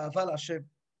לעורר את האהבה להשם.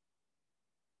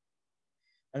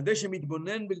 על ידי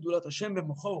שמתבונן בגדולת השם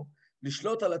במוחו,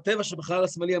 לשלוט על הטבע שבחלל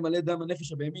השמאלי המלא דם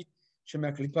הנפש הבהמית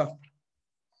שמהקליפה,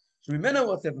 שממנה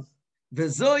הוא הטבע.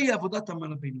 וזוהי עבודת תמה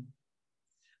לבינוני.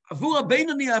 עבור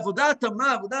הבינוני העבודה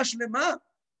התמה, העבודה השלמה,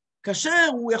 כאשר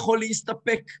הוא יכול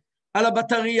להסתפק על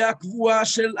הבטריה הקבועה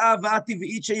של אהבה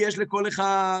הטבעית שיש לכל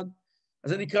אחד,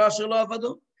 אז זה נקרא אשר לא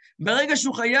עבדו. ברגע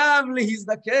שהוא חייב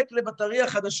להזדקק לבטריה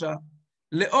חדשה,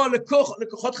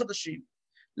 לכוחות חדשים,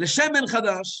 לשמן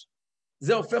חדש,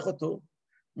 זה הופך אותו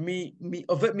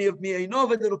מאינו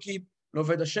עובד אלוקים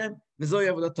לעובד השם, וזוהי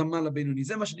עבודת תמה לבינוני.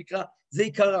 זה מה שנקרא, זה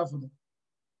עיקר העבודה.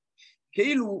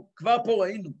 כאילו, כבר פה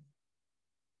ראינו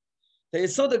את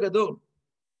היסוד הגדול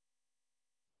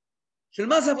של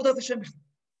מה זה עבודת השם בכלל.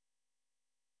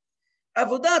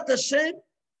 עבודת השם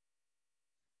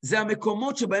זה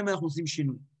המקומות שבהם אנחנו עושים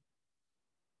שינוי.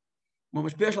 כמו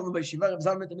משפיע שלנו בישיבה, רב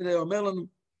זלמן תמיד היה אומר לנו,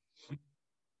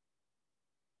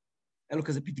 היה לו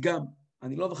כזה פתגם,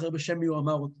 אני לא זוכר בשם מי הוא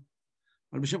אמר אותו,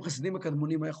 אבל בשם חסידים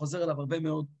הקדמונים היה חוזר עליו הרבה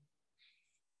מאוד.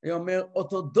 היה אומר,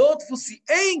 אותו דור דפוסי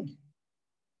אינג,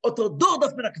 אותו דור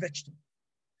דף מנקבצ'תו.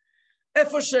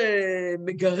 איפה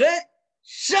שמגרה,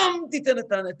 שם תיתן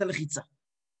את הלחיצה.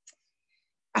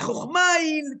 החוכמה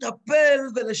היא לטפל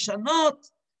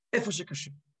ולשנות איפה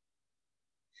שקשה.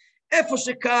 איפה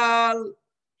שקל,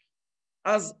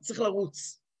 אז צריך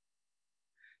לרוץ.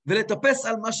 ולטפס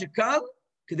על מה שקל,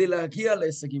 כדי להגיע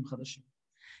להישגים חדשים.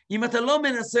 אם אתה לא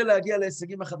מנסה להגיע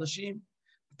להישגים החדשים,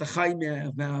 אתה חי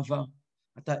מהעבר.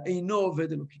 אתה אינו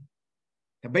עובד אלוקים.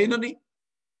 אתה בינוני,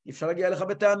 אי אפשר להגיע לך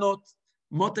בטענות,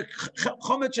 מותק,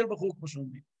 חומד של בחור, כמו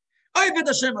שאומרים. עבד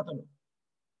השם אתה לא.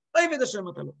 עבד השם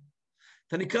אתה לא.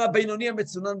 אתה נקרא בינוני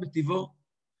המצונן בטבעו,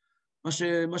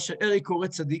 מה שארי קורא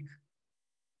צדיק,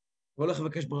 והולך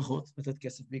לבקש ברכות, לתת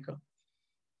כסף בעיקר,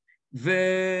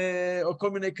 או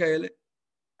כל מיני כאלה,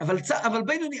 אבל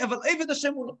בינוני, אבל עבד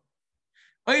השם הוא לא.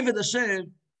 עבד השם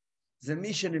זה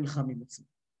מי שנלחם עם עצמו.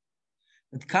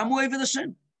 עד כמה הוא אוהב את השם?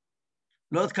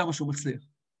 לא עד כמה שהוא מצליח,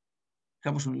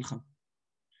 כמה שהוא נלחם.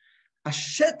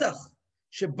 השטח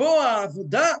שבו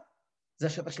העבודה זה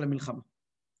השטח של המלחמה.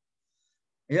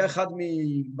 היה אחד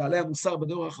מבעלי המוסר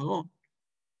בדור האחרון,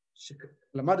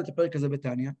 שלמד את הפרק הזה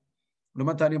בתניא, הוא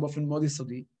למד תניא באופן מאוד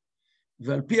יסודי,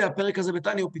 ועל פי הפרק הזה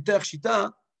בתניא הוא פיתח שיטה,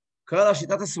 קרא לה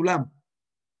שיטת הסולם,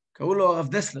 קראו לו הרב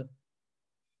דסלר.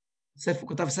 הוא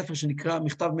כתב ספר שנקרא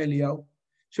מכתב מאליהו,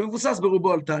 שמבוסס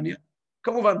ברובו על תניא,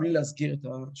 כמובן בלי להזכיר את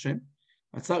השם.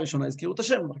 ההצעה הראשונה הזכירו את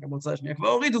השם, אבל ההצעה השנייה כבר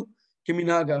הורידו,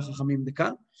 כמנהג החכמים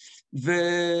דקן,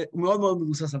 והוא מאוד מאוד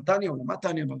מבוסס על תניא, הוא למד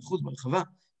תניא באריכות ברחבה,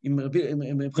 עם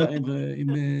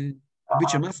רבי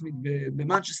שמסמית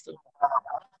במנצ'סטר.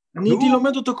 אני הייתי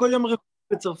לומד אותו כל יום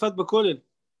בצרפת בכולל.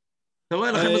 אתה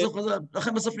רואה,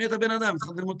 לכם בסוף נהיית בן אדם,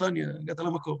 התחלת ללמוד תניא, הגעת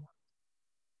למקור.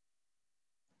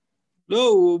 לא,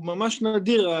 הוא ממש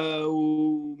נדיר,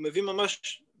 הוא מביא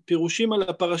ממש פירושים על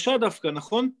הפרשה דווקא,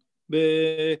 נכון?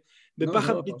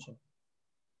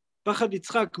 פחד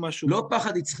יצחק משהו. לא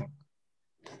פחד יצחק.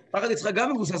 פחד יצחק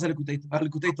גם מבוסס על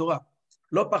ליקוטי תורה.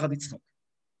 לא פחד יצחק.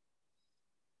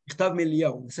 מכתב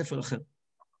מאליהו, בספר אחר.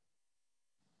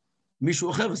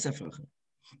 מישהו אחר בספר אחר.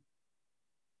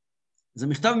 אז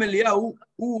המכתב מאליהו,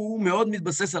 הוא מאוד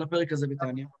מתבסס על הפרק הזה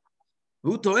בתניא,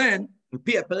 והוא טוען, על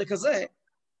פי הפרק הזה,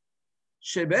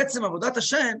 שבעצם עבודת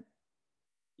השם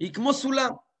היא כמו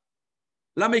סולם.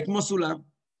 למה היא כמו סולם?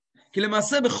 כי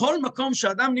למעשה בכל מקום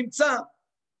שאדם נמצא,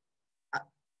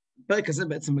 הפרק הזה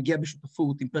בעצם מגיע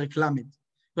בשותפות עם פרק למד,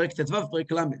 פרק ט"ו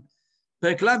ופרק למד.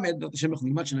 פרק למד, בעזרת השם אנחנו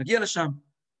נלמד שנגיע לשם,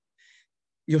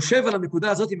 יושב על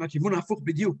הנקודה הזאת מהכיוון ההפוך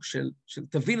בדיוק, של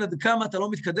תבין עד כמה אתה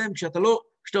לא מתקדם כשאתה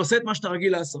עושה את מה שאתה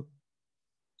רגיל לעשות.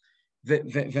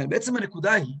 ובעצם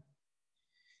הנקודה היא,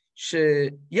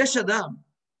 שיש אדם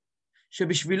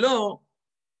שבשבילו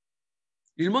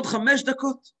ללמוד 5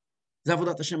 דקות, זה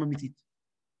עבודת השם אמיתית.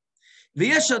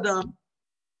 ויש אדם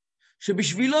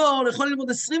שבשבילו יכול ללמוד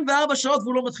 24 שעות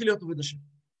והוא לא מתחיל להיות עובד השם.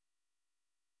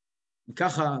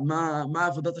 וככה, מה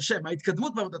עבודת השם? מה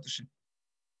ההתקדמות בעבודת השם?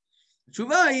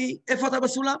 התשובה היא, איפה אתה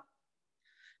בסולם?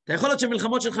 אתה יכול להיות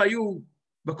שהמלחמות שלך היו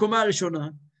בקומה הראשונה,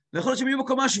 ויכול להיות שהם יהיו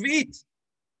בקומה השביעית.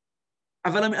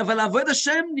 אבל עבודת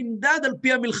השם נמדד על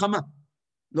פי המלחמה,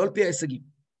 לא על פי ההישגים.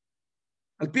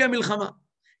 על פי המלחמה.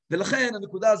 ולכן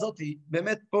הנקודה הזאת היא,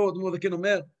 באמת פה דמות וכן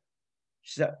אומר,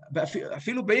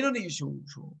 אפילו בינוני שהוא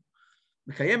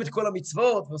מקיים את כל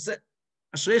המצוות ועושה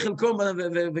אשרי חלקו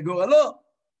וגורלו,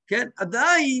 כן?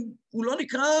 עדיין הוא לא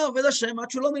נקרא עובד השם עד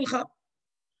שהוא לא נלחם.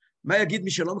 מה יגיד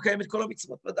מי שלא מקיים את כל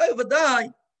המצוות? ודאי וודאי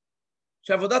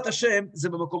שעבודת השם זה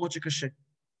במקומות שקשה.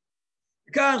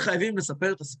 כאן חייבים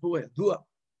לספר את הסיפור הידוע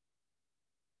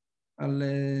על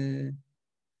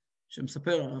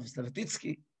שמספר הרב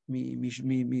סלבטיצקי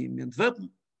מאנטוורפן,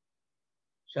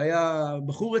 שהיה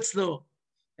בחור אצלו,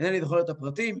 אינני זוכר את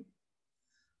הפרטים,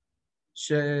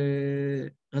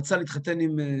 שרצה להתחתן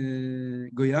עם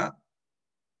גויה,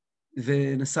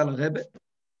 ונסע לרבה,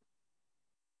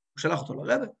 הוא שלח אותו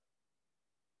לרבה.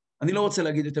 אני לא רוצה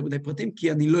להגיד יותר מדי פרטים,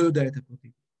 כי אני לא יודע את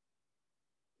הפרטים.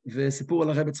 וסיפור על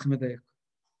הרבה צריכים לדייק.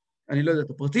 אני לא יודע את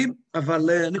הפרטים, אבל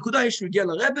הנקודה היא שהוא הגיע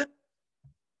לרבה,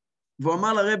 והוא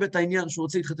אמר לרבה את העניין שהוא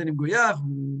רוצה להתחתן עם גויה,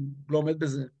 והוא לא עומד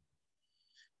בזה.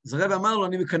 אז הרבה אמר לו,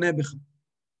 אני מקנא בך.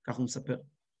 כך הוא מספר.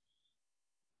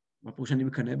 מה פירוש שאני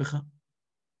מקנא בך?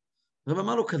 הרבה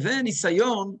אמר לו, כזה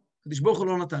ניסיון, הקדוש ברוך הוא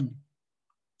לא נתן לי.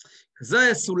 כזה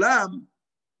סולם,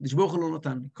 הקדוש ברוך הוא לא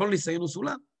נתן לי. כל ניסיון הוא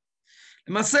סולם.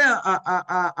 למעשה,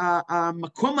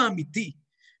 המקום האמיתי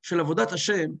של עבודת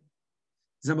השם,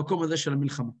 זה המקום הזה של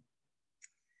המלחמה.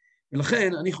 ולכן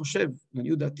אני חושב,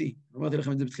 לעניות דעתי, אמרתי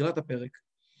לכם את זה בתחילת הפרק,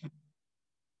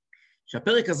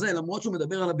 שהפרק הזה, למרות שהוא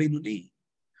מדבר על הבינוני,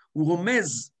 הוא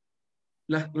רומז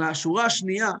לשורה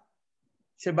השנייה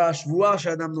שבשבועה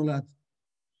שאדם נולד.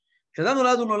 כשאדם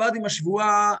נולד, הוא נולד עם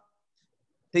השבועה,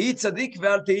 תהי צדיק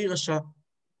ואל תהי רשע.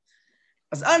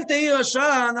 אז אל תהי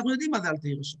רשע, אנחנו יודעים מה זה אל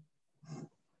תהי רשע.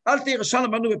 אל תהי רשע,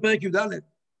 למדנו בפרק י"ד.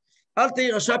 אל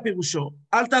תהי רשע פירושו,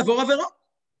 אל תעבור עבירות.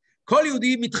 כל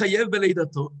יהודי מתחייב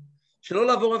בלידתו שלא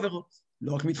לעבור עבירות.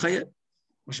 לא רק מתחייב,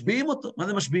 משביעים אותו. מה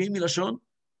זה משביעים מלשון?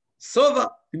 סובה,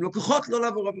 עם לקוחות לא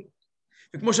לעבור עבירות.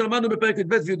 וכמו שלמדנו בפרק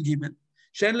י"ב וי"ג,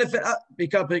 שאין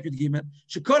בעיקר פרק י"ג,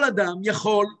 שכל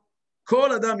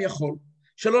אדם יכול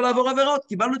שלא לעבור עבירות.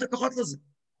 קיבלנו את הכוחות לזה.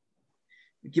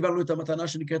 קיבלנו את המתנה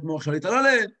שנקראת מוח שליט על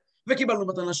הלב, וקיבלנו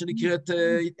מתנה שנקראת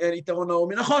יתרון האור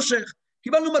מן החושך.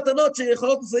 קיבלנו מתנות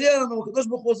שיכולות לסייע לנו, הקדוש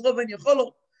ברוך הוא עוזרו ואין יכול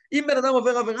לו. אם בן אדם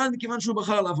עובר עבירה, מכיוון שהוא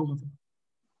בחר לעבור עבירה.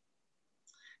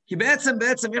 כי בעצם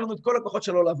יש לנו את כל הכוחות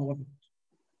שלו לעבור עבירות.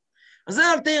 אז זה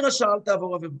אל תהי רשע, אל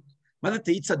תעבור עבירות. מה זה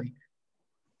תהי צדיק?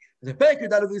 זה פרק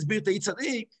י"ד והוא הסביר את האי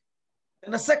צדיק,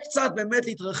 תנסה קצת באמת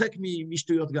להתרחק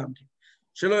משטויות גם כן.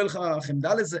 שלא יהיה לך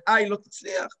חמדה לזה, לא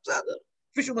תצליח, בסדר.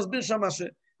 כפי שהוא מסביר שם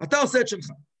שאתה עושה את שלך.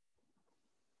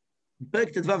 פרק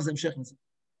ט"ו זה המשך לזה.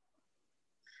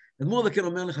 אדמו"ר וכן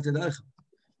אומר לך, תדע לך,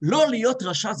 לא להיות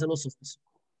רשע זה לא סוף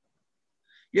פסוק.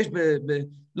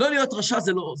 לא להיות רשע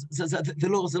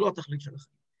זה לא התכלית של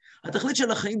החיים. התכלית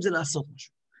של החיים זה לעשות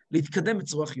משהו, להתקדם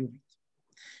בצורה חיובית.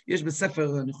 יש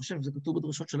בספר, אני חושב, זה כתוב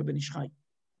בדרשות של הבן איש חי.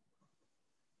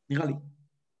 נראה לי.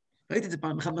 ראיתי את זה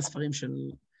פעם, אחד מהספרים של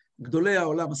גדולי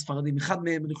העולם הספרדים, אחד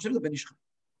מהם, אני חושב, זה בן איש חי.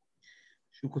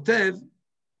 שהוא כותב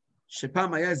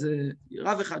שפעם היה איזה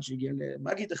רב אחד שהגיע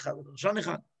למגיד אחד, או דרשן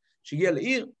אחד, שהגיע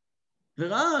לעיר,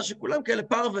 וראה שכולם כאלה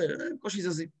פרווה, הם קושי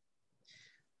זזים.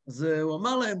 אז הוא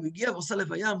אמר להם, הוא הגיע ועושה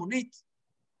לוויה המונית,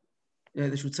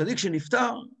 איזשהו צדיק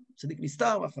שנפטר, צדיק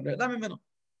נסתר, ואף אחד לא ידע ממנו.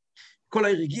 כל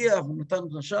העיר הגיע, והוא נתן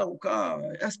דרשה ארוכה,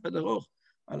 אספד ארוך,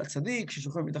 על הצדיק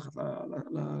ששוכב מתחת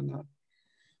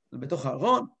בתוך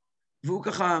הארון, והוא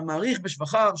ככה מעריך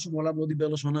בשבחיו, שהוא מעולם לא דיבר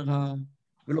לשון הרע,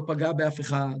 ולא פגע באף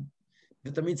אחד,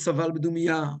 ותמיד סבל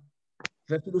בדומיה,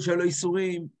 ואפילו שהיו לו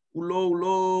איסורים, הוא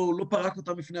לא פרק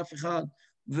אותם בפני אף אחד,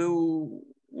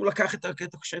 והוא לקח את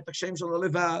הקשיים שלו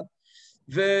לבד,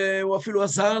 והוא אפילו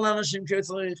עזר לאנשים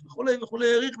כשצריך, וכו',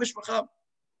 העריך בשבחיו.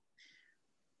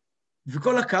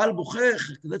 וכל הקהל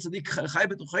בוכח, כזה צדיק חי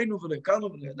בתוכנו ולא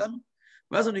הכרנו ולא ידענו,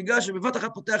 ואז הוא ניגש ובבת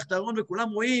אחת פותח את הארון, וכולם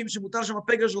רואים שמוטל שם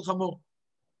פגר של חמור.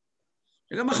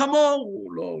 שגם החמור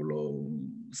הוא לא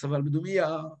סבל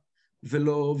בדומיה,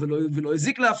 ולא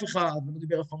הזיק לאף אחד, ולא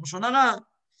דיבר אף פעם לשון הרע,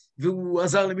 והוא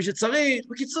עזר למי שצריך.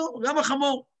 בקיצור, גם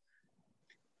החמור.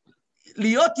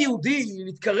 להיות יהודי,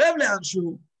 להתקרב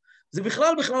לאנשהו, זה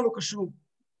בכלל לא קשור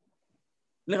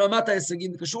לרמת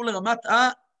ההישגים, זה קשור לרמת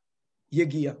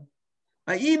היגיעה.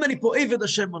 האם אני פה עבד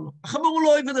השם או לא? החמור הוא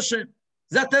לא עבד השם.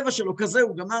 זה הטבע שלו, כזה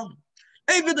הוא גמר.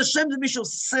 עבד השם זה מי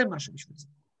שעושה משהו בשביל זה.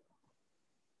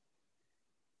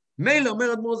 מילא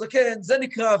אומר אדמו"ר זקן, זה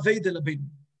נקרא אביידה לבינוני.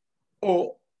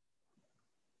 או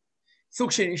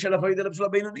סוג שני של אביידה של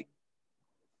הבינוני.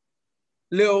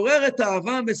 לעורר את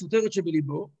האהבה המסותרת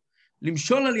שבליבו,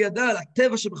 למשול על ידה על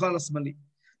הטבע שבכלל השמאלי.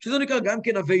 שזה נקרא גם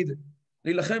כן אביידה.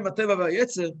 להילחם עם הטבע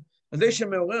והיצר, על זה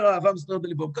שמעורר האהבה המסותרת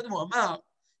בליבו. קודם הוא אמר,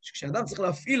 שכשאדם צריך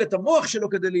להפעיל את המוח שלו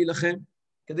כדי להילחם,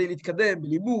 כדי להתקדם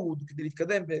בלימוד, כדי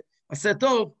להתקדם בעשה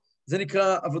טוב, זה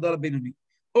נקרא עבודה לבינוני.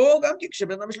 או גם כי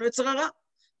כשבן אדם יש לו יצר הרע,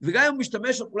 וגם אם הוא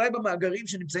משתמש אולי במאגרים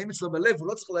שנמצאים אצלו בלב, הוא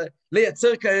לא צריך לייצר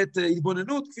כעת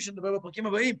התבוננות, כפי שנדבר בפרקים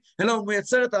הבאים, אלא הוא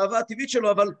מייצר את האהבה הטבעית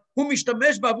שלו, אבל הוא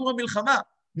משתמש בעבור המלחמה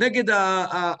נגד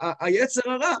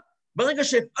היצר הרע. ברגע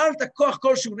שהפעלת כוח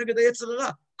כלשהו נגד היצר הרע,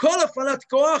 כל הפעלת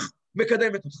כוח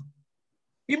מקדמת אותך.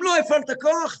 אם לא הפעלת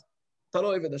כוח, אתה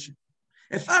לא עבד השם.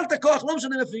 הפעלת כוח, לא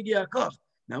משנה איפה הגיע הכוח,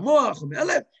 מהמוח או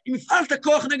מהלב, אם הפעלת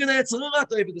כוח נגד היצר הרע,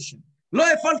 אתה עבד השם. לא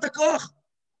הפעלת כוח.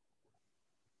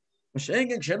 מה שאין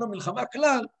כן, כשאין לו מלחמה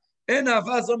כלל, אין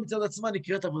האהבה הזו מצד עצמה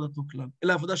נקראת עבודתו כלל.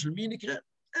 אלא עבודה של מי נקראת?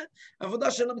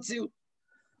 עבודה של המציאות.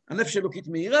 הנפש אלוקית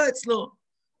מהירה אצלו,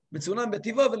 מצונן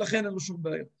בטבעו, ולכן אין לו שום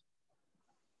בעיה.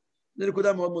 זו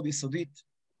נקודה מאוד מאוד יסודית.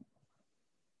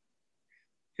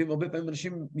 לפעמים הרבה פעמים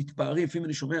אנשים מתפארים, לפעמים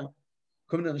אני שומע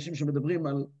כל מיני אנשים שמדברים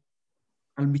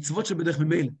על מצוות שבדרך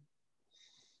ממילא.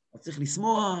 אתה צריך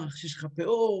לשמוח שיש לך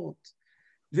פאות,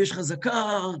 ויש לך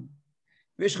זקן,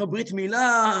 ויש לך ברית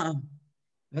מילה,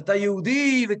 ואתה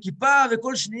יהודי וכיפה,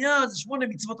 וכל שנייה זה 8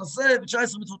 מצוות עשה,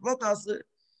 ו19 מצוות לא תעשה,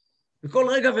 וכל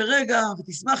רגע ורגע,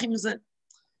 ותשמח עם זה.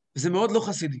 וזה מאוד לא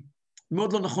חסידי,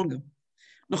 מאוד לא נכון גם.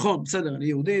 נכון, בסדר, אני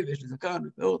יהודי, ויש לי זקן,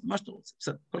 ופאות, מה שאתה רוצה,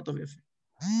 בסדר, כל טוב ויפה.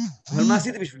 אבל מה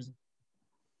עשיתי בשביל זה?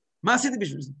 מה עשיתי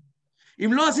בשביל זה?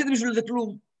 אם לא עשיתי בשביל זה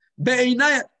כלום,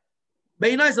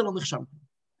 בעיניי זה לא נחשב.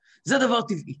 זה דבר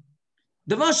טבעי.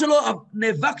 דבר שלא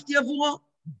נאבקתי עבורו,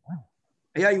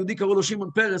 היה יהודי, קראו לו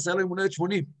שמעון פרס, היה לו יום הולדת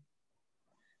 80.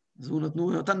 אז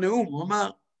הוא נתן נאום, הוא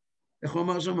אמר, איך הוא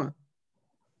אמר שמה?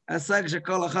 הישג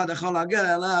שכל אחד יכול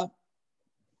להגיע אליו,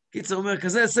 קיצר אומר,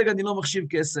 כזה הישג אני לא מחשיב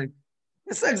כהישג.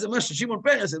 הישג זה מה ששמעון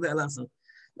פרס יודע לעשות.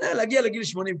 להגיע לגיל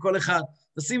 80 כל אחד,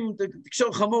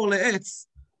 תקשור חמור לעץ,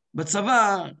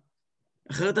 בצבא,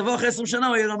 תבוא אחרי 20 שנה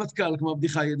הוא יהיה רמטכ"ל, כמו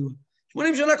הבדיחה הידועה.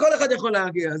 80 שנה כל אחד יכול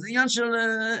להגיע, זה עניין של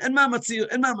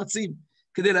אין מאמצים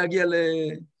כדי להגיע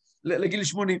לגיל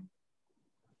 80.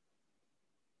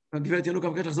 הגברת ינוקה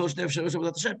מבקשת לחזור לשני אפשרויות של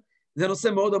עבודת השם. זה נושא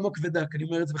מאוד עמוק ודק, אני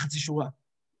אומר את זה בחצי שורה.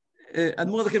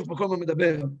 אדמו"ר הזקן בכל מה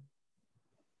מדבר,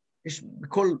 יש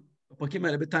בכל הפרקים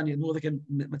האלה בתניא, אדמו"ר הזקן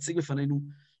מציג בפנינו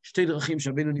 2 דרכים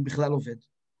שהבינוני בכלל עובד.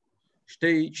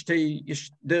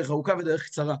 יש דרך ארוכה ודרך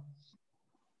קצרה.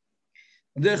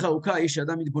 הדרך הארוכה היא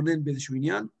שאדם מתבונן באיזשהו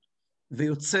עניין,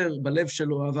 ויוצר בלב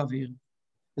שלו אהבה ויראה.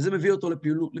 וזה מביא אותו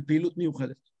לפעילות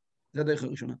מיוחדת. זה הדרך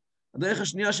הראשונה. הדרך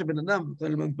השנייה שבן אדם,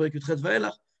 בפרק י"ח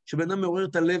ואילך, שבן אדם מעורר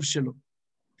את הלב שלו,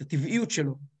 את הטבעיות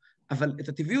שלו, אבל את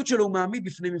הטבעיות שלו הוא מעמיד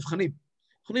בפני מבחנים.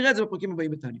 אנחנו נראה את זה בפרקים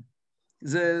הבאים בתניא.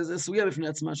 זה סוגיה בפני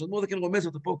עצמה, שאדמו"ר הזקן רומז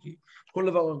אותה פה, כי כל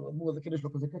דבר, אדמו"ר הזקן יש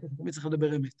לו כזה קטע, תמיד צריך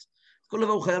לדבר אמת. כל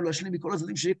דבר הוא חייב להשלים מכל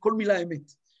הצדדים, שיהיה כל מילה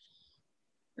אמת.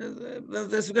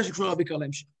 זה סוגיה שקשורה בעיקר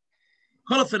להמשך.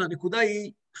 בכל אופן, הנקודה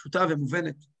היא פשוטה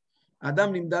ומובנת.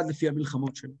 האדם נמדד לפי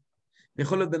המלחמות שלו.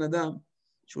 ויכול להיות בן אדם,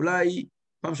 שאולי,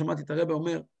 פעם שמעתי את הרבא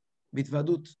אומר,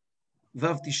 בהתוועדות, ו'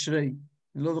 תשרי,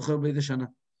 אני לא זוכר באיזה שנה.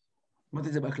 שמעתי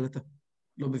את זה בהקלטה.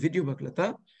 לא בווידאו,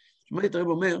 בהקלטה. שמעתי את הרבא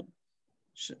אומר,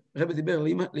 רבא דיבר,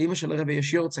 לאמא של הרבא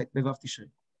יש יורצייט בו' תשרי.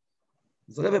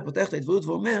 אז הרבא פותח את ההתוועדות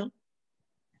ואומר,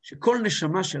 שכל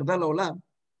נשמה שירדה לעולם,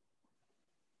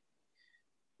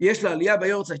 יש לה עלייה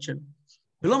ביורצייט שלה.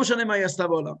 ולא משנה מה היא עשתה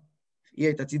בעולם. היא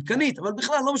הייתה צדקנית, אבל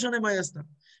בכלל לא משנה מה היא עשתה.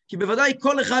 כי בוודאי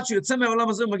כל אחד שיוצא מהעולם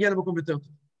הזה הוא מגיע למקום יותר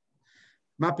טוב.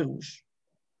 מה הפירוש?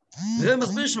 הרב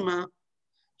מסביר שמה,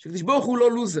 שקדוש ברוך הוא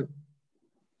לא לוזר.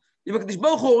 אם הקדוש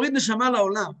ברוך הוא הוריד נשמה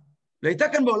לעולם, והייתה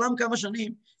כאן בעולם כמה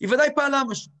שנים, היא ודאי פעלה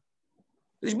משהו.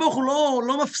 הקדוש ברוך הוא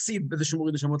לא מפסיד בזה שהוא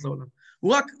מוריד נשמות לעולם.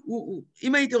 הוא רק,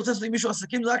 אם הייתי רוצה לעשות עם מישהו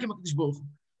עסקים, זה רק עם הקדוש ברוך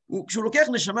הוא. כשהוא לוקח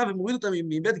נשמה ומוריד אותה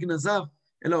מבית גנזיו,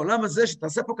 אל העולם הזה,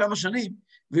 שתעשה פה כמה שנים,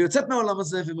 ויוצאת מהעולם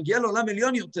הזה, ומגיעה לעולם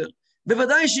עליון יותר,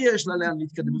 בוודאי שיש לה לאן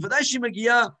להתקדם, בוודאי שהיא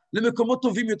מגיעה למקומות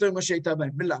טובים יותר ממה שהייתה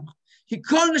בהם. ולמה? כי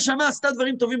כל נשמה עשתה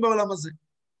דברים טובים בעולם הזה.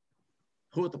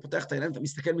 אתה פותח את העיניים, אתה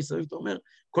מסתכל מסביב, אתה אומר,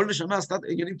 כל נשמה עשתה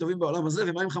עניינים טובים בעולם הזה,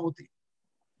 ומה עם חמותי?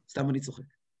 סתם אני צוחק.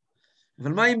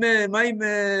 אבל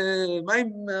מה עם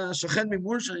השכן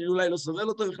ממול, שאני אולי לא סובל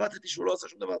אותו, והחלטתי שהוא לא עשה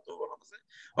שום דבר טוב בעולם הזה?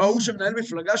 או ההוא שמנהל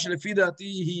מפלגה שלפי דעתי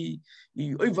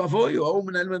היא אוי ואבוי, או ההוא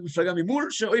מנהל מפלגה ממול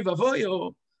שאוי ואבוי,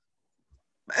 או...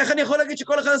 איך אני יכול להגיד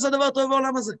שכל אחד עשה דבר טוב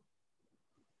בעולם הזה?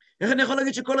 איך אני יכול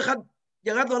להגיד שכל אחד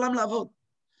ירד לעולם לעבוד?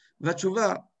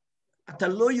 והתשובה, אתה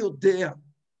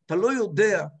לא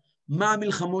יודע מה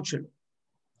המלחמות שלו.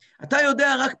 אתה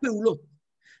יודע רק פעולות.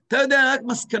 אתה יודע רק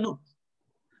מסקנות.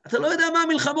 אתה לא יודע מה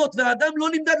המלחמות, והאדם לא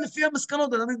נמדד לפי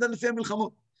המסקנות, האדם נמדד לפי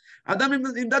המלחמות. האדם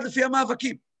נמדד לפי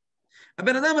המאבקים.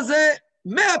 הבן אדם הזה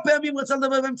 100 פעמים רצה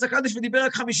לדבר באמצע קדש ודיבר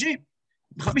רק 50.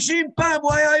 50 פעם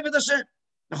הוא היה עבד השם.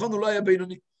 נכון, הוא לא היה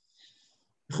בינוני.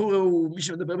 בחור הוא, מי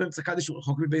שמדבר באמצע קדש הוא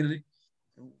רחוק מבינוני.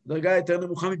 דרגה יותר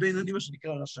נמוכה מבינוני, מה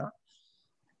שנקרא רשע.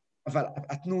 אבל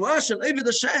התנועה של עבד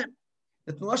השם,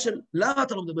 התנועה של למה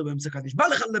אתה לא מדבר באמצע קדש? בא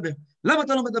לך לדבר. למה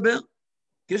אתה לא מדבר?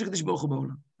 כי יש הקדוש ברוך הוא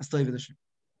בעולם. אז אתה עבד השם.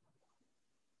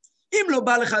 אם לא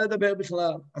בא לך לדבר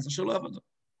בכלל, אז אשר לא עבדו.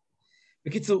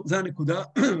 בקיצור, זו הנקודה,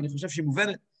 אני חושב שהיא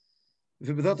מובנת,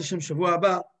 ובעזרת השם שבוע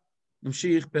הבא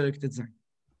נמשיך פרק ט"ז.